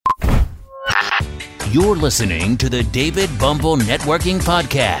You're listening to the David Bombal Networking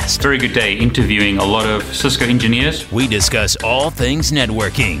Podcast. Very good day interviewing a lot of Cisco engineers. We discuss all things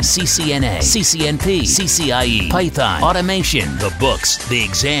networking, CCNA, CCNP, CCIE, Python, automation, the books, the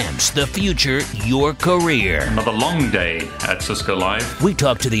exams, the future, your career. Another long day at Cisco Live. We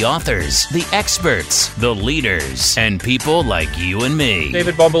talk to the authors, the experts, the leaders, and people like you and me.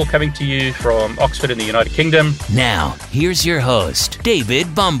 David Bombal coming to you from Oxford in the United Kingdom. Now, here's your host, David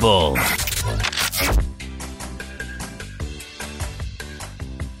Bombal.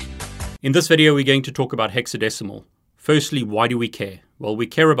 In this video, we're going to talk about hexadecimal. Firstly, why do we care? Well, we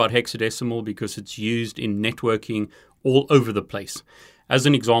care about hexadecimal because it's used in networking all over the place. As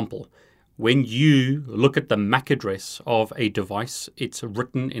an example, when you look at the MAC address of a device, it's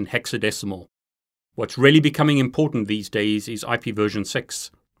written in hexadecimal. What's really becoming important these days is IP version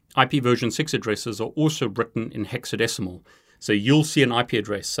 6. IP version 6 addresses are also written in hexadecimal. So you'll see an IP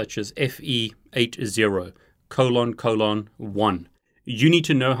address such as FE80::1. You need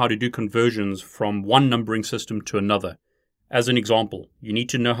to know how to do conversions from one numbering system to another. As an example, you need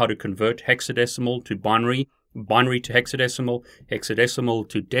to know how to convert hexadecimal to binary, binary to hexadecimal, hexadecimal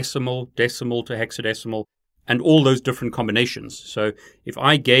to decimal, decimal to hexadecimal, and all those different combinations. So if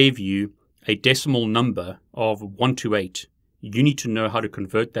I gave you a decimal number of 128, you need to know how to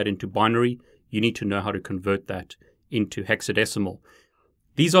convert that into binary. You need to know how to convert that into hexadecimal.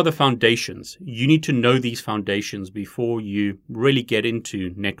 These are the foundations. You need to know these foundations before you really get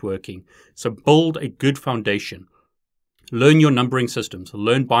into networking. So build a good foundation. Learn your numbering systems.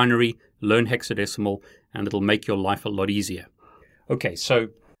 Learn binary, learn hexadecimal, and it'll make your life a lot easier. Okay,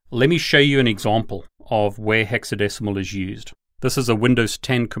 so let me show you an example of where hexadecimal is used. This is a Windows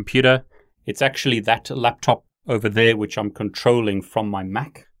 10 computer. It's actually that laptop over there which I'm controlling from my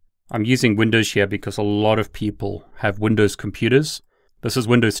Mac. I'm using Windows here because a lot of people have Windows computers. This is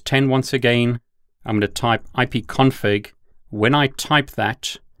Windows 10 once again. I'm going to type ipconfig. When I type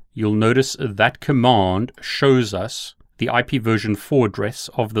that, you'll notice that command shows us the IP version 4 address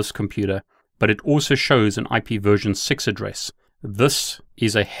of this computer, but it also shows an IP version 6 address. This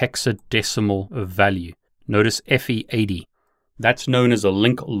is a hexadecimal value. Notice FE80. That's known as a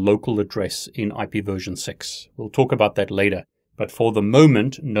link local address in IP version 6. We'll talk about that later. But for the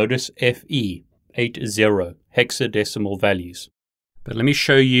moment, notice FE80 hexadecimal values. But let me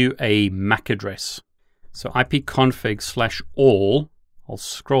show you a MAC address. So ipconfig/all, I'll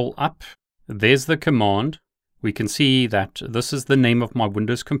scroll up. There's the command. We can see that this is the name of my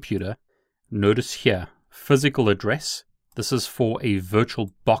Windows computer. Notice here, physical address. This is for a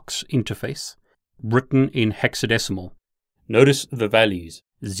virtual box interface written in hexadecimal. Notice the values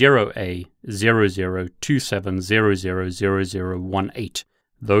 0A0027000018.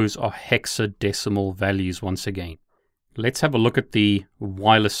 Those are hexadecimal values once again. Let's have a look at the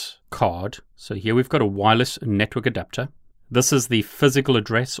wireless card. So here we've got a wireless network adapter. This is the physical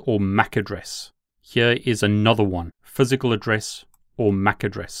address or MAC address. Here is another one, physical address or MAC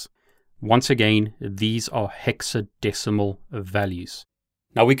address. Once again, these are hexadecimal values.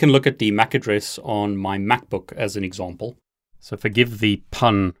 Now we can look at the MAC address on my MacBook as an example. So forgive the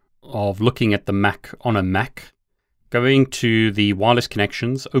pun of looking at the Mac on a Mac. Going to the wireless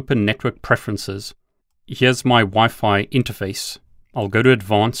connections, open network preferences. Here's my Wi-Fi interface. I'll go to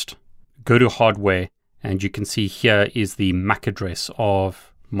advanced, go to hardware, and you can see here is the MAC address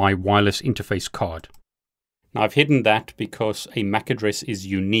of my wireless interface card. Now I've hidden that because a MAC address is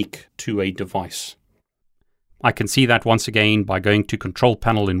unique to a device. I can see that once again by going to Control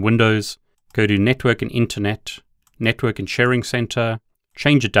Panel in Windows, go to Network and Internet, Network and Sharing Center,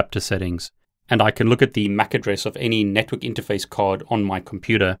 change adapter settings, and I can look at the MAC address of any network interface card on my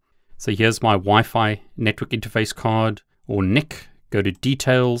computer. So here's my Wi-Fi network interface card, or NIC. Go to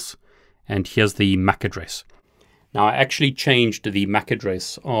Details, and here's the MAC address. Now I actually changed the MAC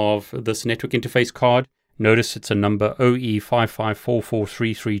address of this network interface card. Notice it's a number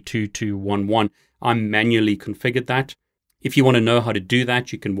OE5544332211. I manually configured that. If you want to know how to do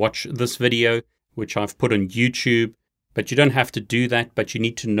that, you can watch this video, which I've put on YouTube. But you don't have to do that, but you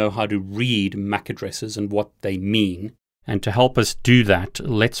need to know how to read MAC addresses and what they mean. And to help us do that,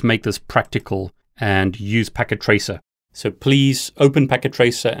 let's make this practical and use Packet Tracer. So please open Packet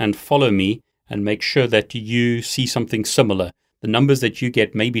Tracer and follow me and make sure that you see something similar. The numbers that you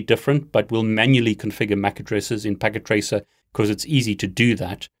get may be different, but we'll manually configure MAC addresses in Packet Tracer because it's easy to do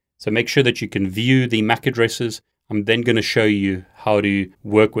that. So make sure that you can view the MAC addresses. I'm then going to show you how to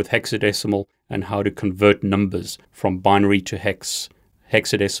work with hexadecimal and how to convert numbers from binary to hex,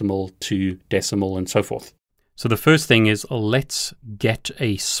 hexadecimal to decimal, and so forth. So the first thing is let's get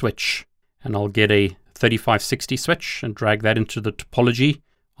a switch, and I'll get a 3560 switch and drag that into the topology.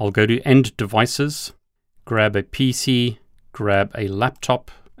 I'll go to End Devices, grab a PC, grab a laptop,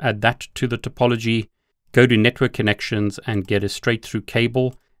 add that to the topology, go to network connections and get a straight through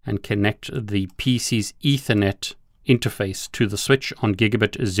cable and connect the PC's Ethernet interface to the switch on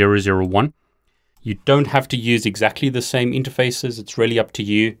gigabit 001. You don't have to use exactly the same interfaces, it's really up to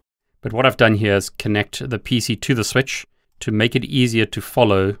you. But what I've done here is connect the PC to the switch. To make it easier to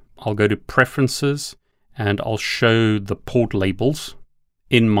follow, I'll go to Preferences and I'll show the port labels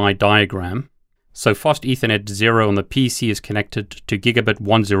in my diagram. So fast Ethernet 0 on the PC is connected to gigabit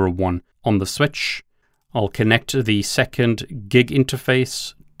 101 on the switch. I'll connect the second gig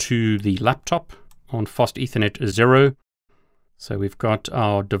interface to the laptop on fast Ethernet 0. So we've got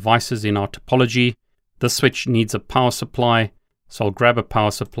our devices in our topology. The switch needs a power supply, so I'll grab a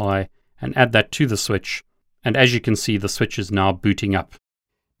power supply and add that to the switch. And as you can see, the switch is now booting up.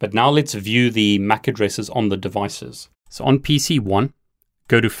 But now let's view the MAC addresses on the devices. So on PC 1,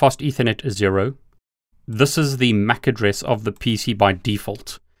 go to fast Ethernet 0. This is the MAC address of the PC by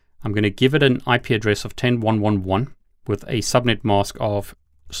default. I'm going to give it an IP address of 10.1.1.1 with a subnet mask of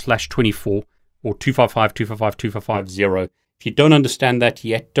 /24 or 255.255.255.0. If you don't understand that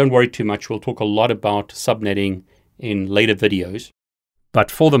yet, don't worry too much. We'll talk a lot about subnetting in later videos.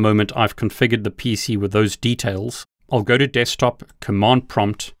 But for the moment, I've configured the PC with those details. I'll go to desktop, command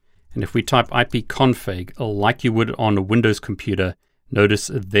prompt, and if we type ipconfig, like you would on a Windows computer,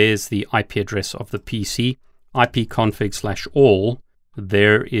 notice there's the IP address of the PC, ipconfig/all,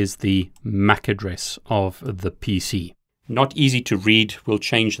 there is the MAC address of the PC. Not easy to read, we'll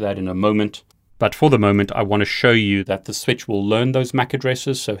change that in a moment. But for the moment, I want to show you that the switch will learn those MAC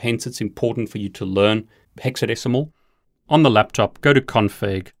addresses, so hence it's important for you to learn hexadecimal. On the laptop, go to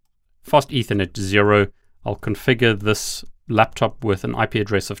config, fast Ethernet 0. I'll configure this laptop with an IP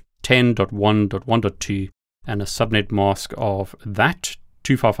address of 10.1.1.2 and a subnet mask of that,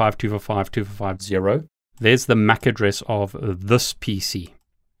 255.255.255.0. There's the MAC address of this PC.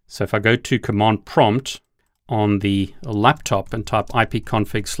 So if I go to command prompt on the laptop and type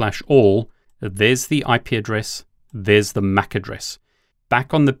ipconfig/all, there's the IP address, there's the MAC address.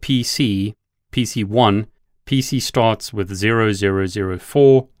 Back on the PC, PC1, PC starts with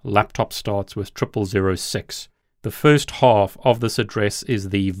 0004, laptop starts with 0006. The first half of this address is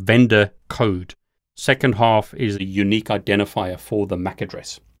the vendor code. Second half is a unique identifier for the MAC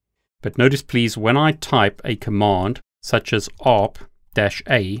address. But notice please, when I type a command such as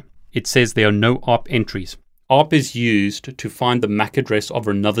ARP-A, it says there are no ARP entries. ARP is used to find the MAC address of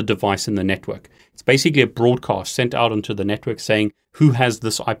another device in the network. It's basically a broadcast sent out onto the network saying, who has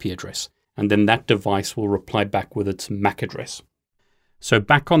this IP address? And then that device will reply back with its MAC address. So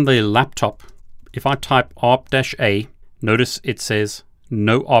back on the laptop, if I type ARP-A, notice it says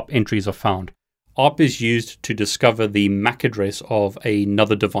no ARP entries are found. ARP is used to discover the MAC address of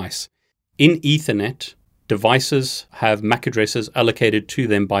another device. In Ethernet, devices have MAC addresses allocated to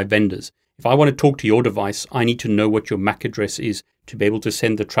them by vendors. If I want to talk to your device, I need to know what your MAC address is to be able to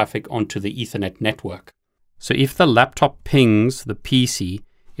send the traffic onto the Ethernet network. So if the laptop pings the PC,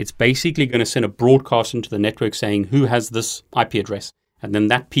 it's basically going to send a broadcast into the network saying who has this IP address, and then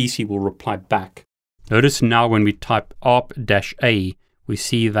that PC will reply back. Notice now when we type ARP-A, we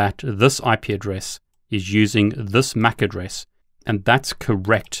see that this IP address is using this MAC address, and that's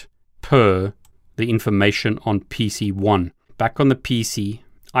correct per the information on PC1. Back on the PC,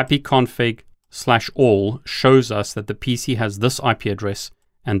 ipconfig/all shows us that the PC has this IP address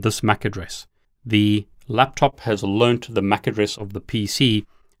and this MAC address. The laptop has learnt the MAC address of the PC,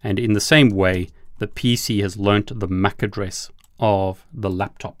 and in the same way, the PC has learnt the MAC address of the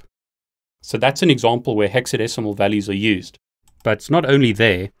laptop. So that's an example where hexadecimal values are used. But it's not only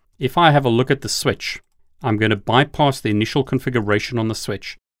there. If I have a look at the switch, I'm going to bypass the initial configuration on the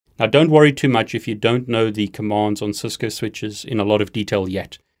switch. Now don't worry too much if you don't know the commands on Cisco switches in a lot of detail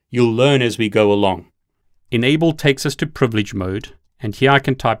yet. You'll learn as we go along. Enable takes us to privilege mode, and here I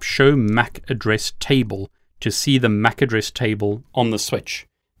can type show MAC address table to see the MAC address table on the switch.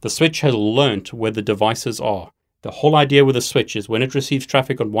 The switch has learnt where the devices are. The whole idea with a switch is when it receives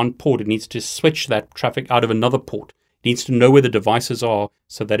traffic on one port, it needs to switch that traffic out of another port. It needs to know where the devices are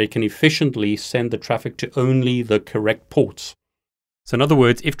so that it can efficiently send the traffic to only the correct ports. So in other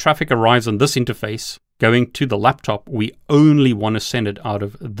words, if traffic arrives on this interface going to the laptop, we only want to send it out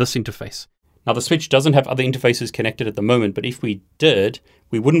of this interface. Now the switch doesn't have other interfaces connected at the moment, but if we did,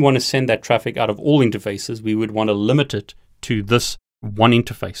 we wouldn't want to send that traffic out of all interfaces. We would want to limit it to this one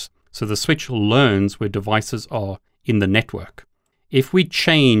interface. So the switch learns where devices are in the network. If we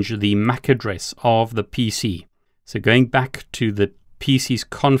change the MAC address of the PC, so going back to the PC's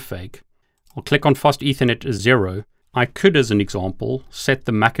config, I'll click on fast Ethernet 0, I could, as an example, set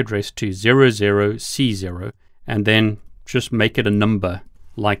the MAC address to 00C0 and then just make it a number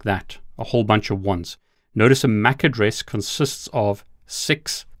like that, a whole bunch of ones. Notice a MAC address consists of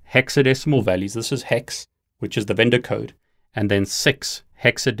 6 hexadecimal values. This is hex, which is the vendor code, and then 6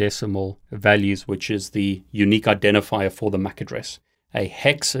 hexadecimal values, which is the unique identifier for the MAC address. A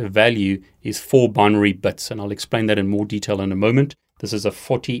hex value is 4 binary bits, and I'll explain that in more detail in a moment. This is a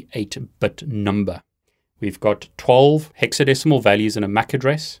 48-bit number. We've got 12 hexadecimal values in a MAC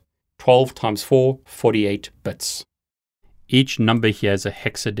address. 12 times 4, 48 bits. Each number here is a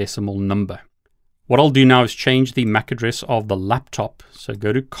hexadecimal number. What I'll do now is change the MAC address of the laptop. So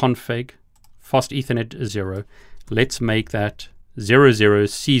go to config, fast Ethernet 0. Let's make that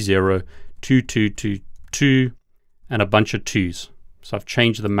 00C0 2222 and a bunch of 2s. So I've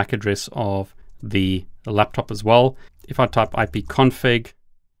changed the MAC address of the laptop as well. If I type ipconfig,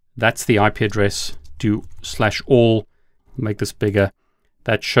 that's the IP address. Do /all, make this bigger.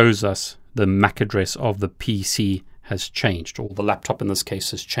 That shows us the MAC address of the PC has changed, or the laptop in this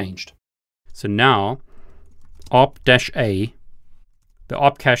case has changed. So now, ARP-A, the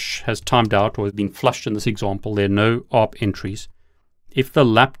ARP cache has timed out or has been flushed in this example. There are no ARP entries. If the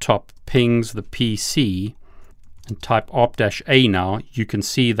laptop pings the PC and type ARP-A now, you can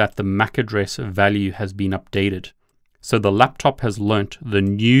see that the MAC address value has been updated. So the laptop has learnt the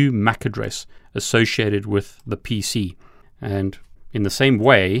new MAC address associated with the PC. And in the same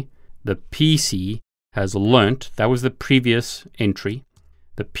way, the PC has learnt, that was the previous entry,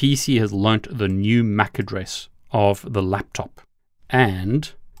 the PC has learnt the new MAC address of the laptop.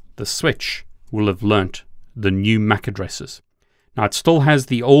 And the switch will have learnt the new MAC addresses. Now it still has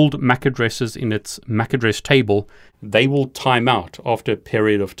the old MAC addresses in its MAC address table. They will time out after a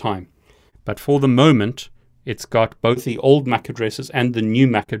period of time. But for the moment, it's got both the old MAC addresses and the new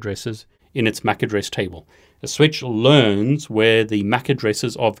MAC addresses in its MAC address table. The switch learns where the MAC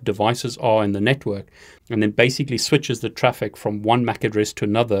addresses of devices are in the network and then basically switches the traffic from one MAC address to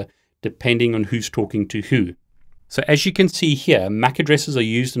another depending on who's talking to who. So as you can see here, MAC addresses are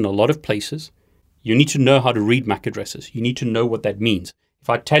used in a lot of places. You need to know how to read MAC addresses. You need to know what that means. If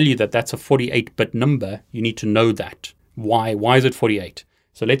I tell you that that's a 48-bit number, you need to know that. Why? Why is it 48?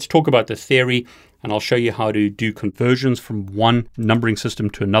 So let's talk about the theory, and I'll show you how to do conversions from one numbering system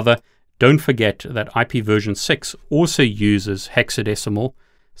to another. Don't forget that IP version 6 also uses hexadecimal.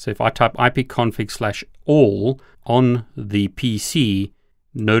 So if I type ipconfig/all on the PC,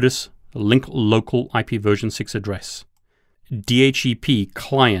 notice link local IP version 6 address. DHCP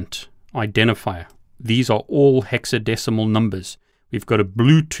client identifier. These are all hexadecimal numbers. We've got a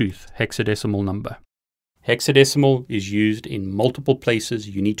Bluetooth hexadecimal number. Hexadecimal is used in multiple places.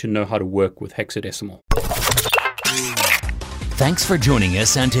 You need to know how to work with hexadecimal. Thanks for joining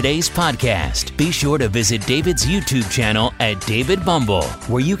us on today's podcast. Be sure to visit David's YouTube channel at David Bombal,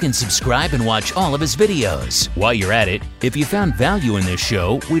 where you can subscribe and watch all of his videos. While you're at it, if you found value in this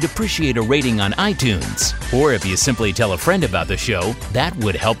show, we'd appreciate a rating on iTunes. Or if you simply tell a friend about the show, that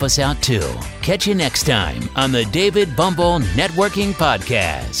would help us out too. Catch you next time on the David Bombal Networking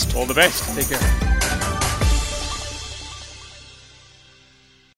Podcast. All the best. Take care.